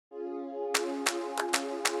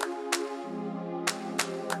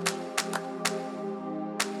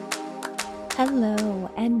Hello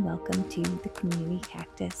and welcome to the Community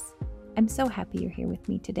Cactus. I'm so happy you're here with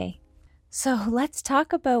me today. So let's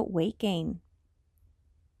talk about weight gain.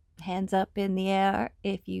 Hands up in the air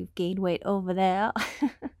if you've gained weight over there.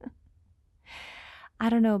 I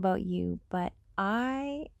don't know about you, but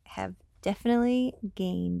I have definitely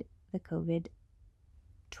gained the COVID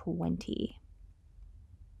 20.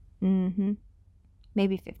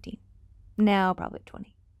 Maybe 15. No, probably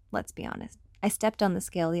 20. Let's be honest. I stepped on the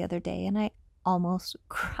scale the other day and I almost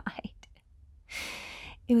cried.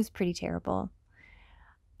 It was pretty terrible.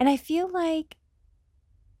 And I feel like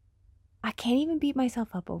I can't even beat myself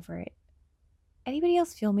up over it. Anybody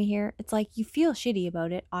else feel me here? It's like you feel shitty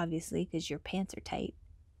about it, obviously, because your pants are tight.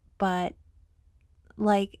 But,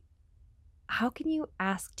 like, how can you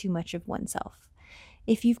ask too much of oneself?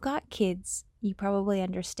 If you've got kids, you probably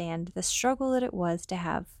understand the struggle that it was to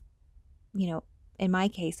have, in my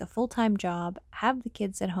case, a full-time job, have the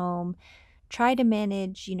kids at home, try to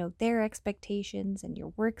manage, their expectations and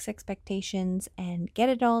your work's expectations and get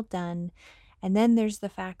it all done. And then there's the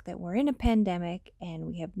fact that we're in a pandemic and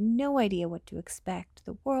we have no idea what to expect.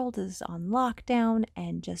 The world is on lockdown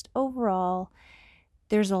and just overall,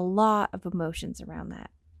 there's a lot of emotions around that.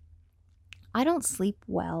 I don't sleep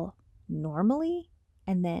well normally,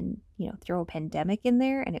 and then, throw a pandemic in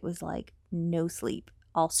there and it was like no sleep,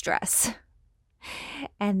 all stress.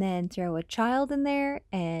 And then throw a child in there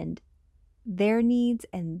and their needs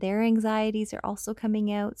and their anxieties are also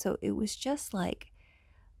coming out. So it was just like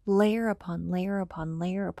layer upon layer upon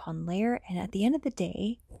layer upon layer. And at the end of the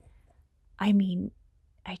day, I don't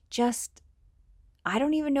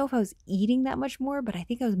even know if I was eating that much more, but I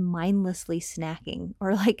think I was mindlessly snacking,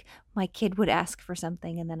 or like my kid would ask for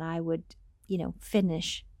something and then I would,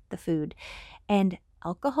 finish the food. And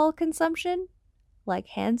alcohol consumption, like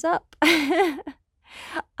hands up.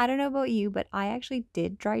 I don't know about you, but I actually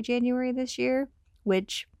did dry January this year,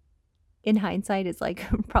 which in hindsight is like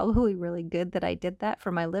probably really good that I did that for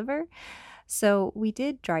my liver. So we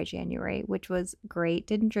did dry January, which was great.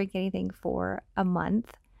 Didn't drink anything for a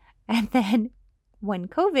month. And then when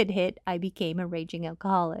COVID hit, I became a raging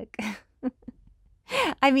alcoholic.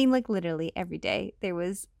 I mean, like literally every day there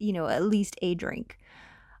was, at least a drink.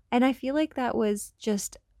 And I feel like that was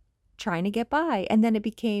just trying to get by. And then it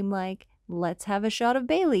became like, let's have a shot of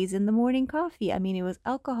Bailey's in the morning coffee. I mean, it was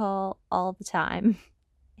alcohol all the time.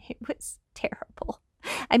 It was terrible.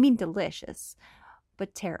 I mean, delicious,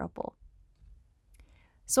 but terrible.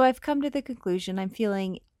 So I've come to the conclusion I'm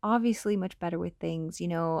feeling obviously much better with things.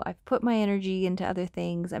 I've put my energy into other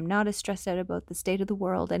things. I'm not as stressed out about the state of the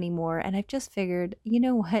world anymore. And I've just figured, you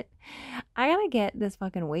know what? I gotta get this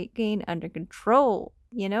fucking weight gain under control,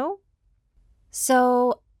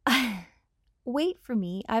 So weight for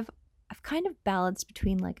me, I've kind of balanced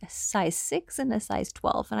between like a size 6 and a size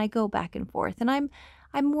 12, and I go back and forth. And I'm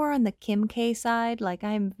more on the Kim K side, like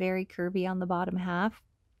I'm very curvy on the bottom half.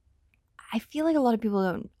 I feel like a lot of people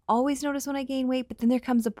don't always notice when I gain weight, but then there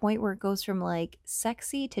comes a point where it goes from like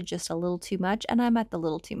sexy to just a little too much, and I'm at the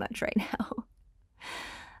little too much right now.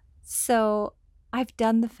 So I've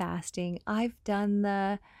done the fasting, I've done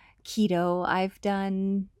the keto, I've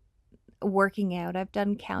done working out, I've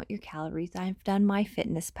done count your calories, I've done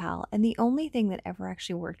MyFitnessPal, and the only thing that ever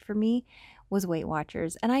actually worked for me was Weight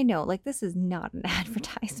Watchers. And I know, like, this is not an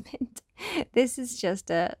advertisement. This is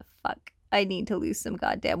just I need to lose some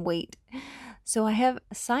goddamn weight. So I have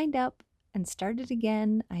signed up and started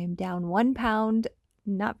again. I am down 1 pound,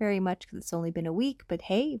 not very much because it's only been a week, but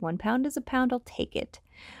hey, 1 pound is a pound, I'll take it.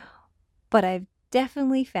 But I've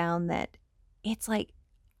definitely found that it's like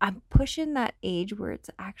I'm pushing that age where it's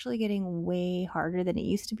actually getting way harder than it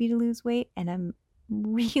used to be to lose weight, and I'm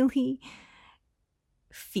really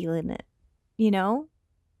feeling it,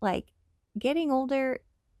 Like, getting older,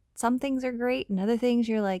 some things are great, and other things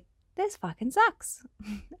you're like, this fucking sucks.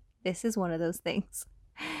 This is one of those things.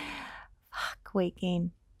 Fuck, weight gain.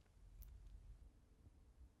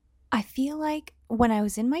 I feel like when I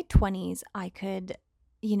was in my 20s, I could,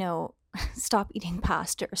 stop eating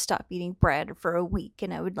pasta or stop eating bread for a week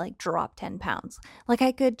and I would like drop 10 pounds. Like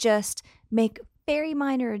I could just make very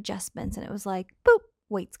minor adjustments and it was like, boop,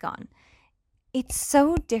 weight's gone. It's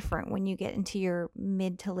so different when you get into your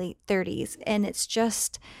mid to late 30s and it's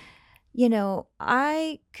just,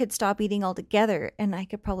 I could stop eating altogether and I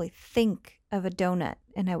could probably think of a donut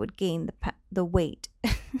and I would gain the weight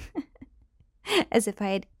as if I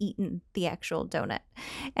had eaten the actual donut.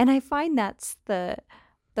 And I find that's the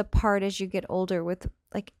part as you get older with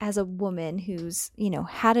like as a woman who's,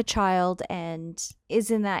 had a child and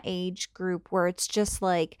is in that age group where it's just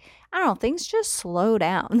like, I don't know, things just slow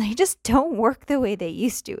down. They just don't work the way they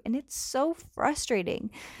used to. And it's so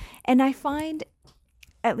frustrating. And I find,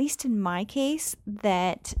 at least in my case,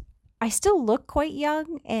 that I still look quite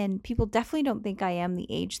young and people definitely don't think I am the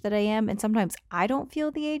age that I am. And sometimes I don't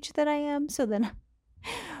feel the age that I am. So then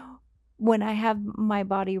when I have my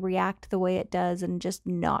body react the way it does and just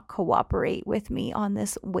not cooperate with me on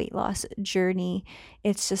this weight loss journey,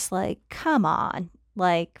 it's just like, come on,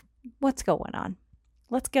 like, what's going on?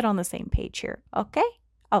 Let's get on the same page here. Okay.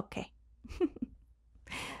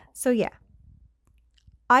 So yeah,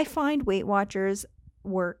 I find Weight Watchers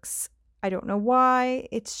works. I don't know why.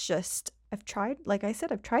 It's just, like I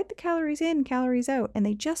said, I've tried the calories in, calories out, and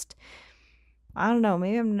they just, I don't know,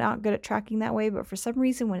 maybe I'm not good at tracking that way, but for some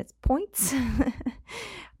reason when it's points,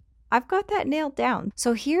 I've got that nailed down.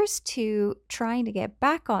 So here's to trying to get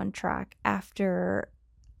back on track after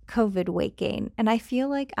COVID weight gain. And I feel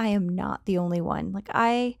like I am not the only one. Like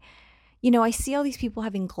I see all these people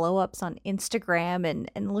having glow ups on Instagram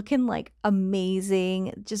and looking like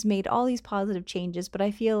amazing, just made all these positive changes. But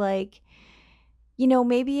I feel like,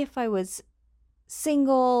 maybe if I was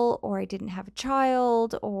single or I didn't have a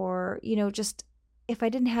child or, just if I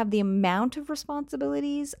didn't have the amount of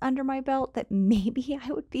responsibilities under my belt, that maybe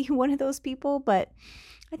I would be one of those people. But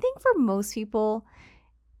I think for most people,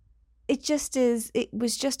 it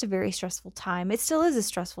was just a very stressful time. It still is a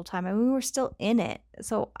stressful time. I mean, we're still in it.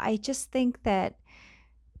 So I just think that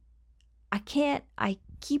I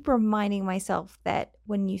keep reminding myself that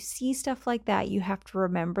when you see stuff like that, you have to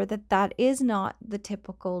remember that that is not the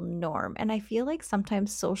typical norm. And I feel like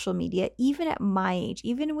sometimes social media, even at my age,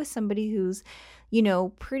 even with somebody who's,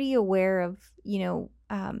 pretty aware of,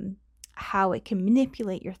 how it can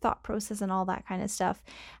manipulate your thought process and all that kind of stuff,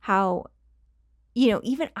 how,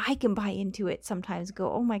 even I can buy into it sometimes,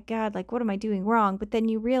 go, oh my God, like, what am I doing wrong? But then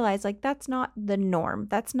you realize, like, that's not the norm.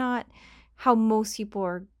 That's not how most people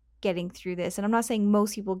are getting through this. And I'm not saying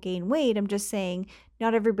most people gain weight. I'm just saying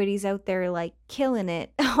not everybody's out there like killing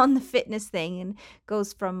it on the fitness thing and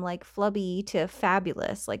goes from like flubby to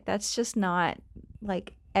fabulous. Like that's just not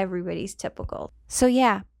like everybody's typical. So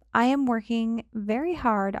yeah, I am working very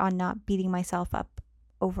hard on not beating myself up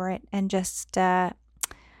over it and just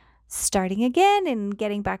starting again and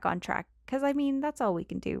getting back on track. Because I mean, that's all we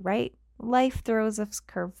can do, right? Life throws us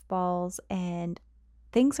curveballs and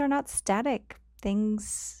things are not static.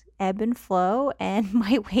 Things ebb and flow, and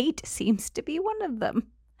my weight seems to be one of them.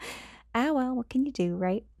 Ah, well, what can you do,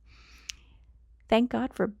 right? Thank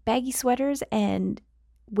God for baggy sweaters and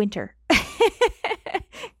winter,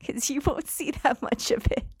 because you won't see that much of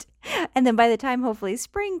it. And then by the time hopefully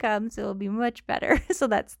spring comes, it'll be much better. So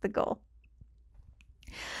that's the goal.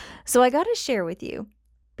 So I got to share with you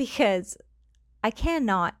because I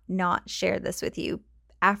cannot not share this with you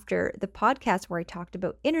after the podcast where I talked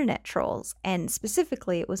about internet trolls, and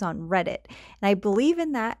specifically it was on Reddit. And I believe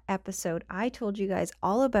in that episode, I told you guys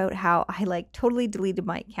all about how I like totally deleted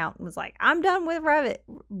my account and was like, I'm done with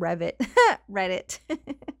Reddit.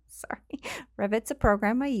 Sorry. Revit's a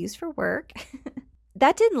program I use for work.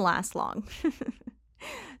 That didn't last long.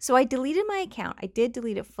 So I deleted my account. I did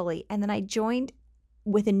delete it fully. And then I joined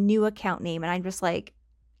with a new account name. And I'm just like,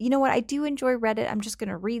 you know what? I do enjoy Reddit. I'm just going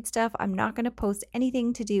to read stuff. I'm not going to post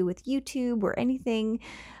anything to do with YouTube or anything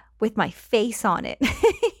with my face on it.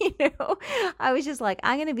 I was just like,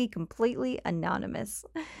 I'm going to be completely anonymous.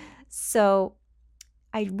 So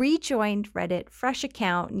I rejoined Reddit, fresh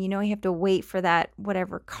account. And you have to wait for that,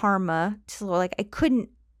 whatever, karma. So like I couldn't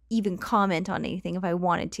even comment on anything if I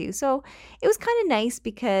wanted to. So it was kind of nice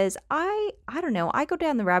because I don't know, I go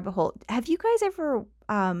down the rabbit hole. Have you guys ever,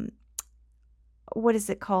 what is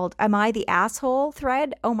it called? Am I the asshole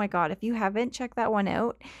thread? Oh my God. If you haven't, check that one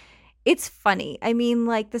out. It's funny. I mean,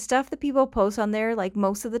 like the stuff that people post on there, like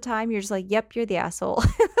most of the time you're just like, yep, you're the asshole.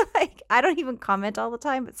 Like I don't even comment all the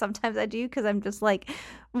time, but sometimes I do because I'm just like,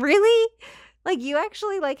 really? Like you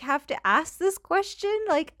actually like have to ask this question?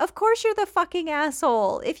 Like, of course you're the fucking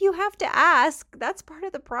asshole. If you have to ask, that's part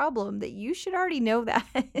of the problem, that you should already know that.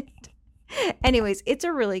 Anyways, it's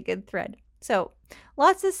a really good thread. So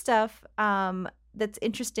lots of stuff that's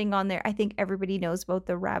interesting on there. I think everybody knows about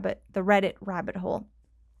the Reddit rabbit hole.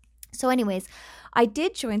 So anyways, I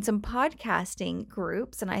did join some podcasting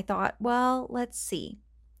groups and I thought, well, let's see,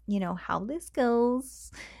 how this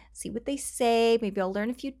goes, see what they say. Maybe I'll learn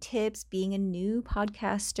a few tips being a new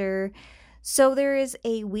podcaster. So there is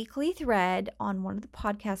a weekly thread on one of the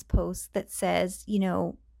podcast posts that says,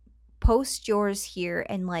 post yours here.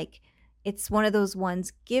 And like, it's one of those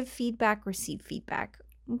ones, give feedback, receive feedback.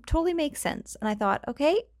 totally makes sense. And I thought,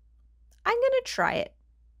 okay, I'm going to try it.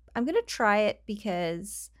 I'm going to try it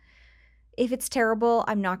because if it's terrible,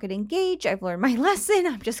 I'm not going to engage. I've learned my lesson.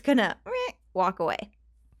 I'm just going to walk away.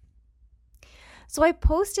 So I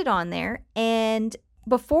posted on there, and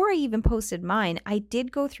before I even posted mine, I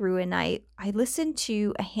did go through and I listened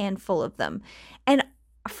to a handful of them. And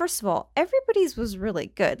first of all, everybody's was really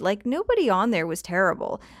good. Like, nobody on there was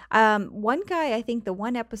terrible. One guy, I think the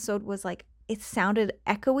one episode was like, it sounded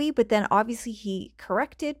echoey, but then obviously he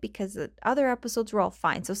corrected because the other episodes were all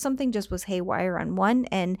fine. So something just was haywire on one,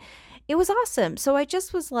 and it was awesome. So I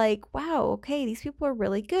just was like, wow, okay, these people are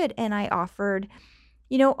really good. And I offered,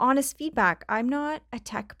 honest feedback. I'm not a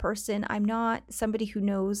tech person. I'm not somebody who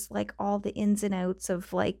knows like all the ins and outs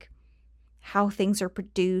of like how things are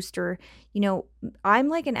produced, or, I'm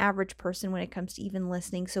like an average person when it comes to even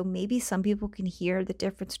listening. So maybe some people can hear the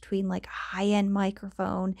difference between like a high-end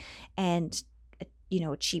microphone and,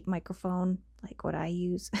 a cheap microphone like what I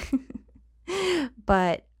use.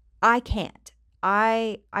 But I can't.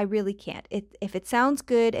 I really can't. If it sounds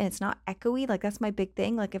good and it's not echoey, like that's my big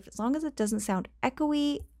thing. Like if as long as it doesn't sound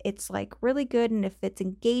echoey, it's like really good. And if it's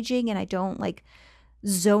engaging and I don't like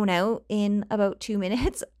zone out in about 2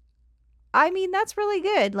 minutes, I mean, that's really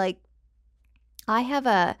good. Like I have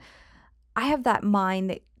that mind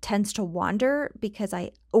that tends to wander because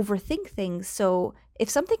I overthink things. So if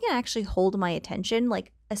something can actually hold my attention,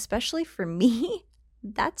 like especially for me,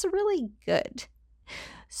 that's really good.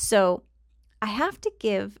 So I have to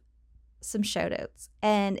give some shout outs,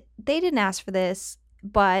 and they didn't ask for this,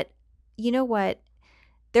 but you know what?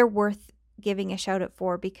 They're worth giving a shout out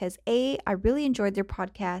for because A, I really enjoyed their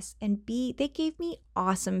podcast, and B, they gave me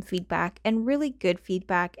awesome feedback and really good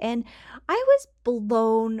feedback, and I was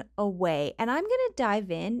blown away. And I'm going to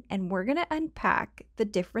dive in and we're going to unpack the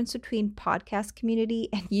difference between podcast community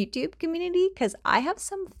and YouTube community because I have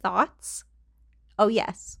some thoughts. Oh,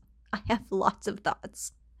 yes, I have lots of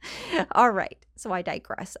thoughts. All right. So I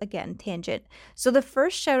digress. Again, tangent. So the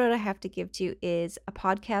first shout out I have to give to is a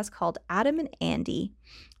podcast called Adam and Andy.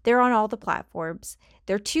 They're on all the platforms.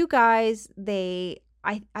 They're two guys. I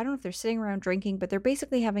don't know if they're sitting around drinking, but they're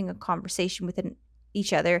basically having a conversation with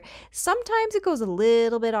each other. Sometimes it goes a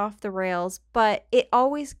little bit off the rails, but it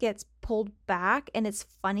always gets pulled back and it's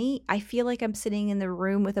funny. I feel like I'm sitting in the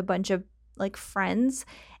room with a bunch of like friends,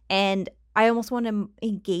 and I almost want to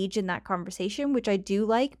engage in that conversation, which I do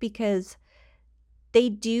like because they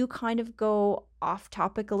do kind of go off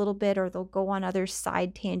topic a little bit, or they'll go on other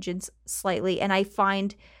side tangents slightly. And I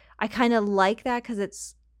find I kind of like that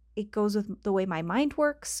because it goes with the way my mind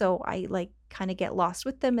works. So I like kind of get lost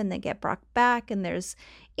with them and then get brought back. And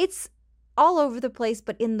it's all over the place,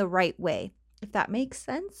 but in the right way, if that makes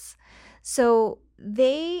sense. So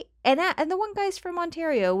they, and the one guy's from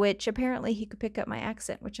Ontario, which apparently he could pick up my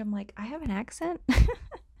accent, which I'm like, I have an accent?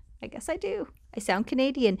 I guess I do. I sound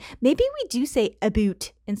Canadian. Maybe we do say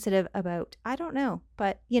about instead of about. I don't know,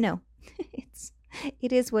 but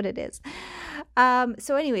it is what it is.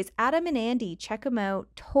 So anyways, Adam and Andy, check them out.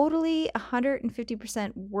 Totally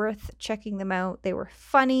 150% worth checking them out. They were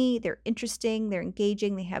funny. They're interesting. They're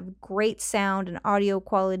engaging. They have great sound and audio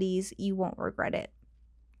qualities. You won't regret it.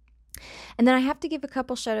 And then I have to give a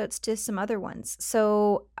couple shout outs to some other ones.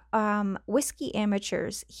 So Whiskey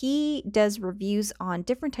Amateurs, he does reviews on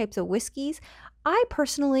different types of whiskeys. I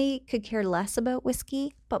personally could care less about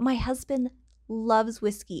whiskey, but my husband loves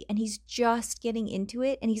whiskey and he's just getting into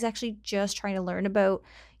it, and he's actually just trying to learn about,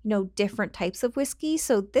 different types of whiskey.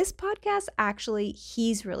 So this podcast actually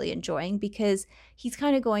he's really enjoying because he's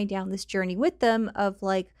kind of going down this journey with them of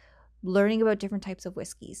like learning about different types of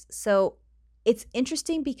whiskeys. So it's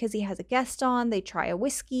interesting because he has a guest on, they try a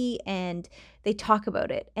whiskey and they talk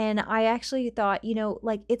about it. And I actually thought,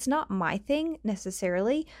 like it's not my thing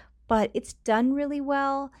necessarily, but it's done really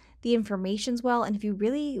well. The information's well. And if you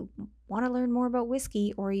really want to learn more about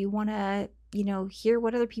whiskey, or you want to, hear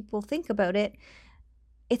what other people think about it,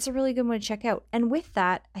 it's a really good one to check out. And with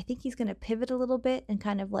that, I think he's going to pivot a little bit and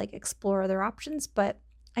kind of like explore other options. But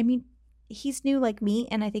I mean, he's new like me,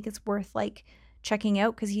 and I think it's worth like checking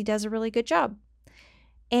out because he does a really good job.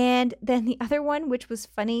 And then the other one, which was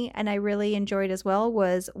funny and I really enjoyed as well,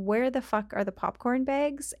 was Where the Fuck Are the Popcorn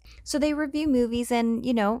Bags? So they review movies and,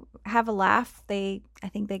 have a laugh. I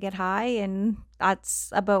think they get high, and that's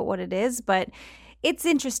about what it is. But it's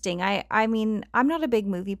interesting. I mean, I'm not a big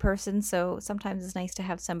movie person, so sometimes it's nice to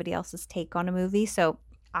have somebody else's take on a movie. So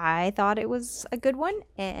I thought it was a good one,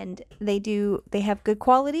 and they have good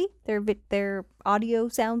quality. Their audio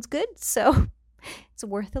sounds good, so it's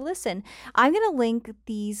worth a listen. I'm going to link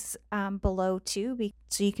these below too,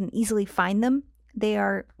 so you can easily find them. They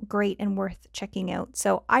are great and worth checking out.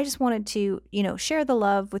 So I just wanted to, share the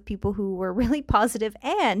love with people who were really positive.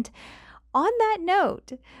 And on that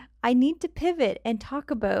note, I need to pivot and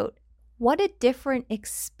talk about what a different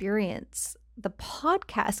experience the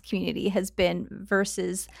podcast community has been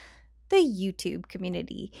versus the YouTube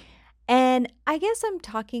community. And I guess I'm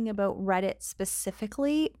talking about Reddit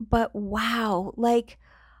specifically, but wow, like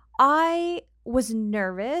I was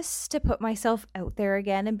nervous to put myself out there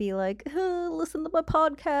again and be like, listen to my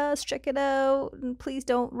podcast, check it out, and please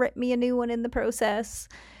don't rip me a new one in the process.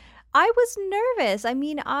 I was nervous. I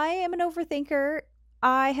mean, I am an overthinker.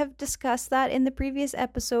 I have discussed that in the previous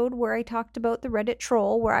episode where I talked about the Reddit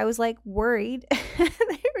troll, where I was like worried they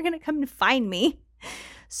were going to come and find me.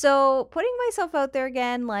 So putting myself out there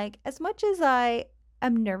again, like as much as I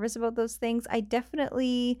am nervous about those things,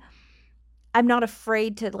 I'm not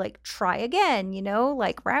afraid to like try again,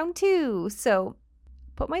 like round 2. So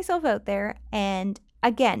put myself out there, and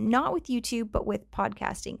again, not with YouTube, but with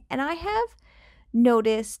podcasting. And I have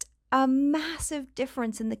noticed a massive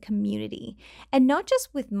difference in the community, and not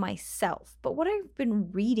just with myself, but what I've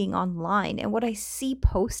been reading online and what I see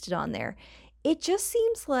posted on there. It just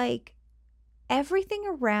seems like everything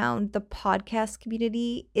around the podcast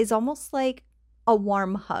community is almost like a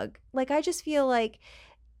warm hug. Like I just feel like,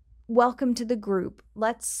 welcome to the group.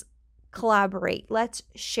 Let's collaborate. Let's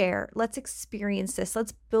share. Let's experience this.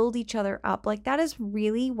 Let's build each other up. Like that is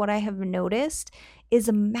really what I have noticed is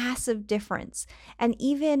a massive difference. And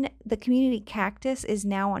even the community cactus is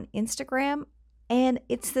now on Instagram, and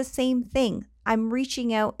it's the same thing. I'm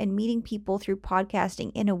reaching out and meeting people through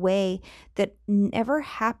podcasting in a way that never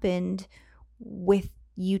happened with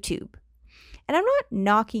YouTube. And I'm not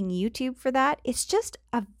knocking YouTube for that. It's just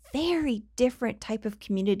a very different type of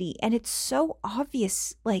community. And it's so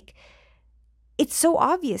obvious. Like, it's so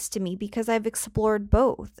obvious to me because I've explored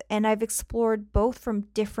both. And I've explored both from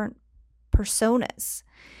different personas.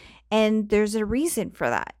 And there's a reason for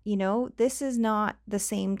that. This is not the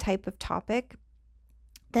same type of topic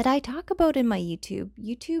that I talk about in my YouTube.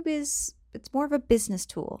 It's more of a business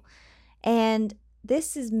tool. And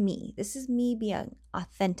this is me. This is me being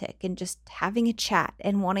authentic and just having a chat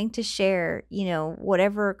and wanting to share,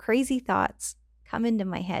 whatever crazy thoughts come into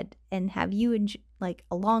my head and have you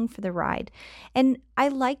along for the ride. And I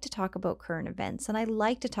like to talk about current events, and I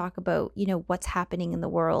like to talk about, what's happening in the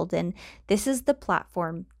world. And this is the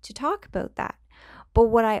platform to talk about that. But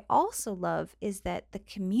what I also love is that the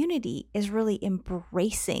community is really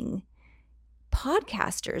embracing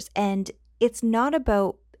podcasters, and it's not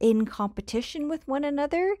about in competition with one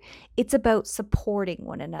another. It's about supporting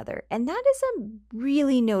one another. And that is a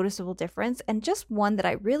really noticeable difference, and just one that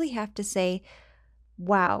I really have to say,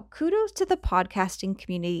 wow, kudos to the podcasting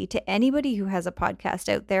community, to anybody who has a podcast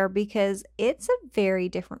out there, because it's a very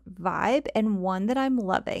different vibe and one that I'm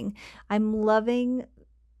loving. I'm loving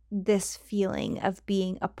this feeling of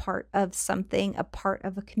being a part of something, a part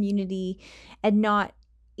of a community, and not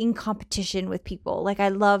in competition with people. Like I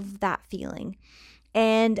love that feeling.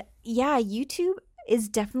 And yeah, YouTube is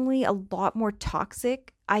definitely a lot more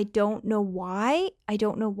toxic. I don't know why. I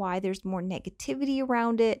don't know why there's more negativity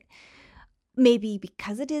around it. Maybe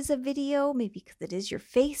because it is a video, maybe because it is your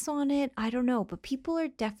face on it. I don't know. But people are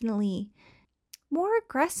definitely more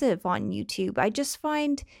aggressive on YouTube. I just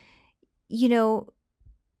find,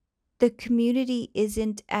 the community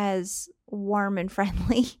isn't as warm and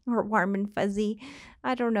friendly or warm and fuzzy.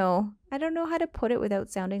 I don't know. I don't know how to put it without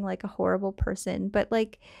sounding like a horrible person, but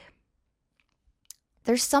like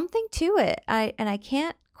there's something to it. I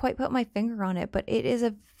can't quite put my finger on it, but it is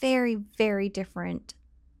a very, very different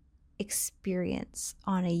experience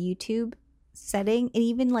on a YouTube setting, and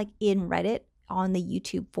even like in Reddit on the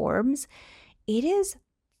YouTube forums. It is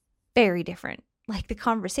very different. Like the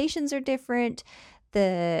conversations are different.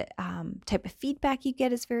 The type of feedback you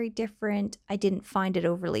get is very different. I didn't find it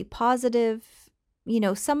overly positive.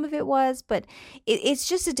 Some of it was, but it's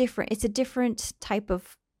just a different type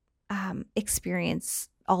of experience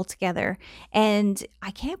altogether. And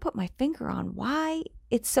I can't put my finger on why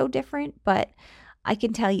it's so different, but I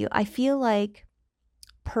can tell you, I feel like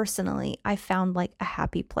personally, I found like a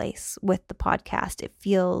happy place with the podcast. It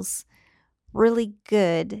feels really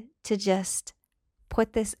good to just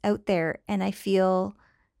put this out there. And I feel,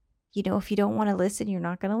 if you don't want to listen, you're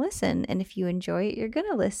not going to listen. And if you enjoy it, you're going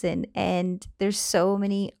to listen. And there's so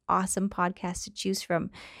many awesome podcasts to choose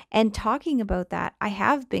from. And talking about that, I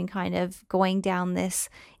have been kind of going down this,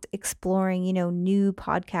 exploring, new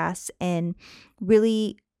podcasts and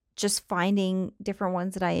really just finding different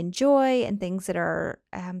ones that I enjoy and things that are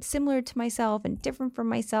similar to myself and different from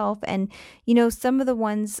myself. And, some of the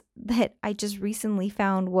ones that I just recently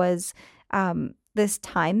found was this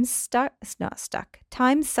Time Stuck, it's not Stuck,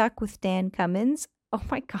 Time Suck with Dan Cummins. Oh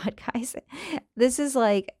my God, guys. This is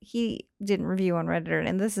like, he didn't review on Reddit,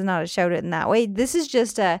 and this is not a shout out in that way. This is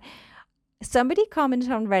just somebody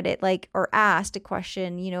commented on Reddit, like, or asked a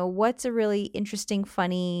question, what's a really interesting,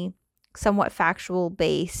 funny, somewhat factual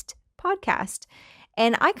based podcast?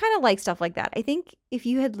 And I kind of like stuff like that. I think if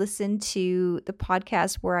you had listened to the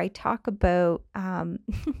podcast where I talk about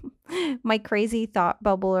my crazy thought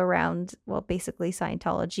bubble around, well, basically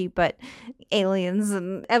Scientology, but aliens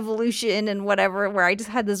and evolution and whatever, where I just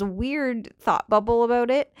had this weird thought bubble about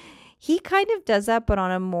it, he kind of does that, but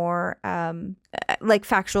on a more like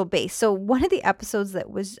factual base. So one of the episodes that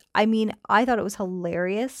was, I thought it was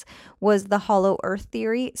hilarious, was the hollow earth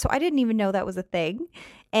theory. So I didn't even know that was a thing.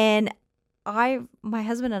 And my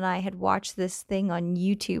husband and I had watched this thing on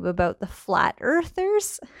YouTube about the flat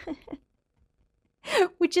earthers,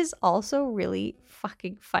 which is also really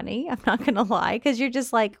fucking funny. I'm not going to lie, because you're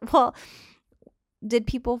just like, well, did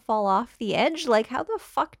people fall off the edge? Like, how the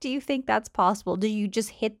fuck do you think that's possible? Do you just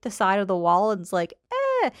hit the side of the wall and it's like,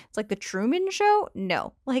 it's like the Truman Show?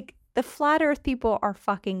 No, like the flat earth people are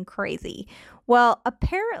fucking crazy. Well,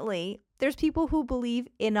 apparently there's people who believe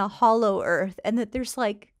in a hollow earth, and that there's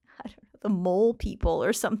like, I don't know, the mole people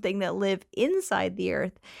or something that live inside the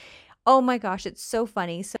earth. Oh my gosh, it's so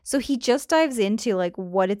funny. So he just dives into like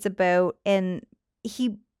what it's about, and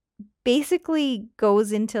he basically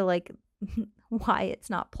goes into like why it's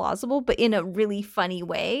not plausible, but in a really funny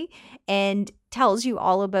way, and tells you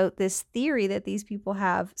all about this theory that these people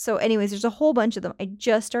have. So anyways, there's a whole bunch of them. I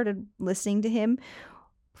just started listening to him.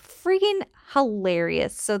 Freaking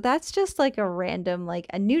hilarious. So that's just like a random, like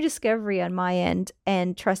a new discovery on my end.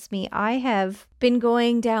 And trust me, I have been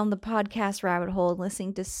going down the podcast rabbit hole and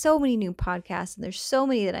listening to so many new podcasts, and there's so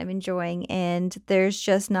many that I'm enjoying, and there's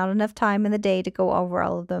just not enough time in the day to go over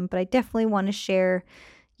all of them. But I definitely want to share,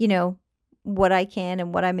 what I can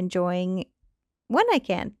and what I'm enjoying when I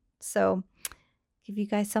can. So give you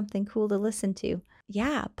guys something cool to listen to.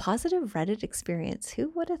 Yeah, positive Reddit experience. Who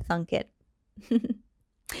would have thunk it?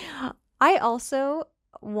 I also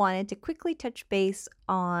wanted to quickly touch base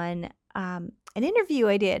on an interview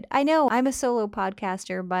I did. I know I'm a solo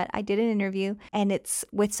podcaster, but I did an interview, and it's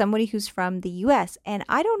with somebody who's from the US, and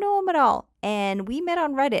I don't know him at all. And we met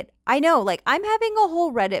on Reddit. I know, like, I'm having a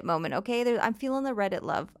whole Reddit moment, okay? I'm feeling the Reddit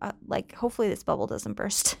love. Like, hopefully this bubble doesn't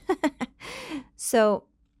burst. So,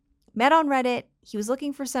 met on Reddit. He was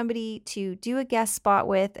looking for somebody to do a guest spot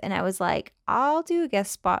with, and I was like, I'll do a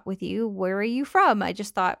guest spot with you. Where are you from? I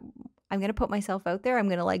just thought, I'm going to put myself out there. I'm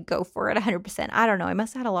going to like go for it 100%. I don't know. I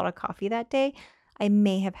must have had a lot of coffee that day. I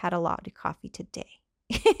may have had a lot of coffee today.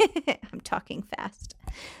 I'm talking fast.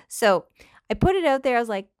 So I put it out there. I was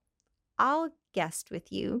like, I'll guest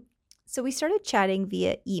with you. So we started chatting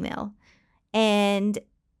via email, and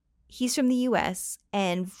he's from the US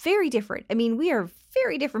and very different. I mean, we are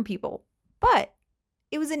very different people, but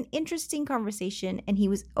it was an interesting conversation, and he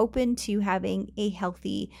was open to having a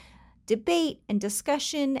healthy debate and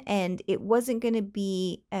discussion, and it wasn't going to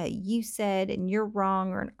be you said and you're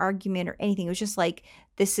wrong, or an argument or anything. It was just like,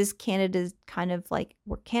 this is Canada's kind of like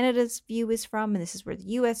where Canada's view is from, and this is where the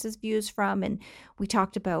US's view is from. And we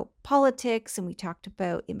talked about politics, and we talked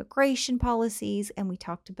about immigration policies, and we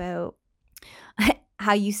talked about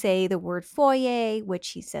how you say the word foyer, which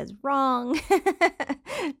he says wrong.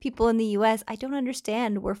 People in the US, I don't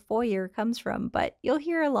understand where foyer comes from, but you'll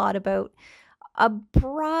hear a lot about a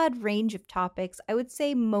broad range of topics. I would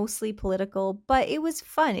say mostly political, but it was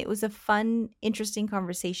fun. It was a fun, interesting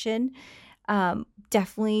conversation.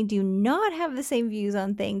 Definitely do not have the same views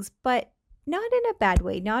on things, but not in a bad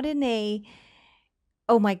way, not in a,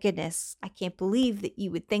 oh my goodness, I can't believe that you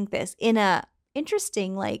would think this, in a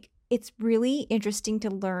interesting, like, it's really interesting to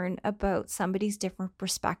learn about somebody's different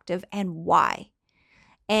perspective and why.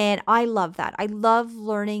 And I love that. I love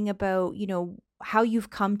learning about, how you've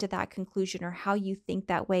come to that conclusion, or how you think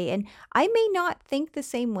that way. And I may not think the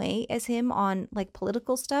same way as him on like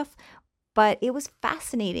political stuff, but it was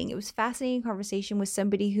fascinating. It was fascinating conversation with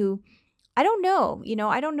somebody who I don't know,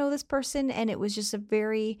 I don't know this person. And it was just a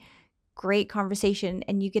very great conversation.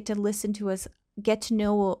 And you get to listen to us, get to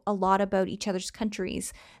know a lot about each other's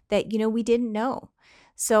countries that, we didn't know.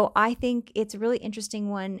 So I think it's a really interesting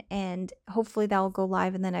one, and hopefully that will go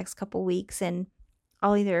live in the next couple weeks, and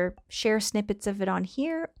I'll either share snippets of it on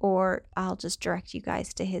here, or I'll just direct you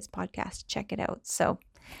guys to his podcast to check it out. So,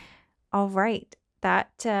 all right,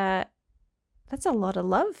 that That's a lot of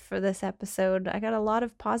love for this episode. I got a lot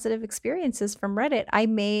of positive experiences from Reddit. I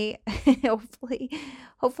may hopefully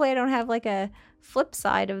I don't have like a flip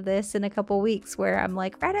side of this in a couple weeks where I'm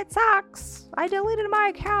like, Reddit sucks. I deleted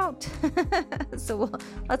my account. So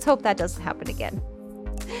let's hope that doesn't happen again.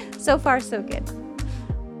 So far, so good.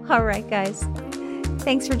 All right, guys.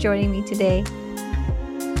 Thanks for joining me today.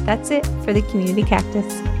 That's it for the Community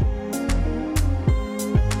Cactus.